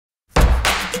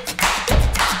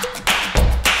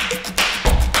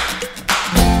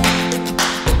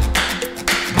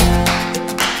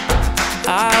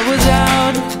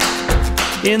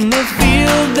in the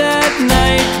field that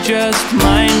night, just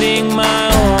minding my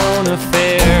own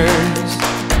affairs,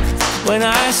 when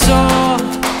I saw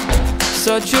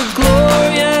such a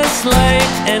glorious light,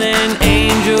 and an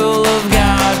angel of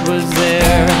God was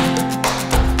there.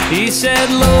 He said,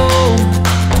 "Lo,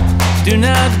 do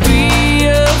not be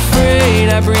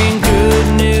afraid, I bring good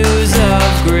news of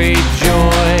great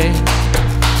joy.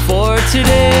 For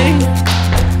today,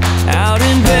 out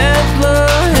in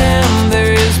Bethlehem,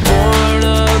 there is born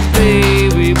a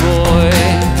baby boy,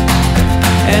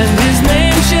 and his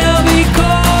name shall be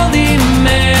called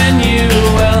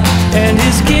Emmanuel, and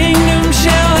his kingdom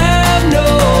shall have no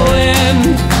end.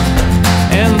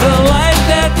 And the light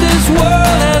that this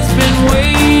world has been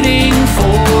waiting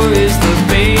for is the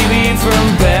baby from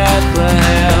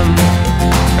Bethlehem.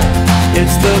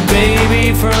 It's the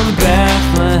baby from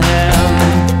Bethlehem."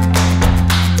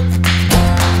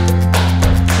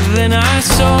 Then I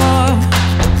saw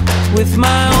with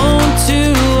my own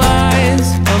two eyes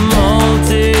a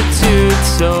multitude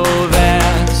so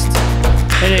vast,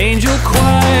 an angel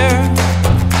choir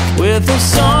with a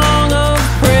song of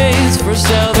praise, for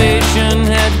salvation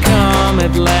had come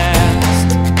at last.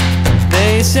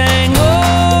 They sang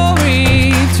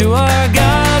glory to our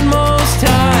God Most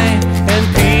High, and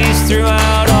peace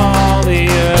throughout all the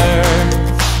earth.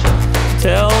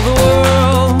 Tell the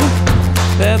world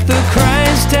that the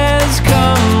Christ has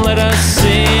come, let us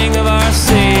sing of our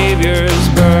Savior's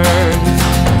birth.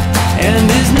 And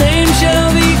his name shall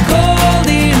be called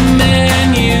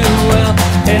Emmanuel,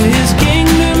 and his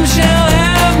kingdom shall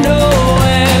have no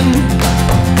end.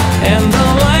 And the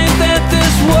light that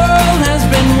this world has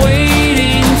been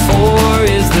waiting for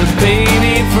is the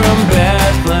baby from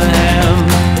Bethlehem.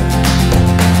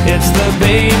 It's the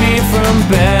baby from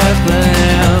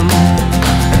Bethlehem.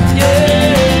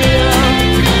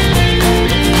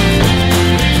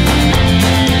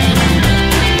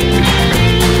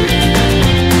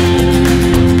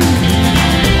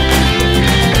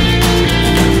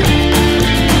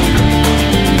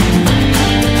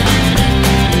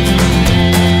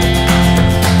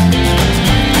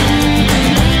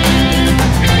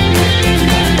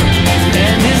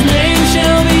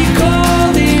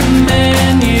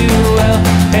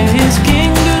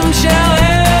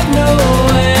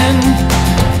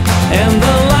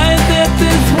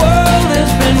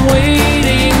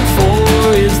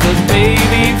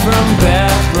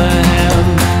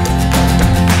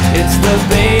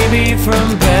 From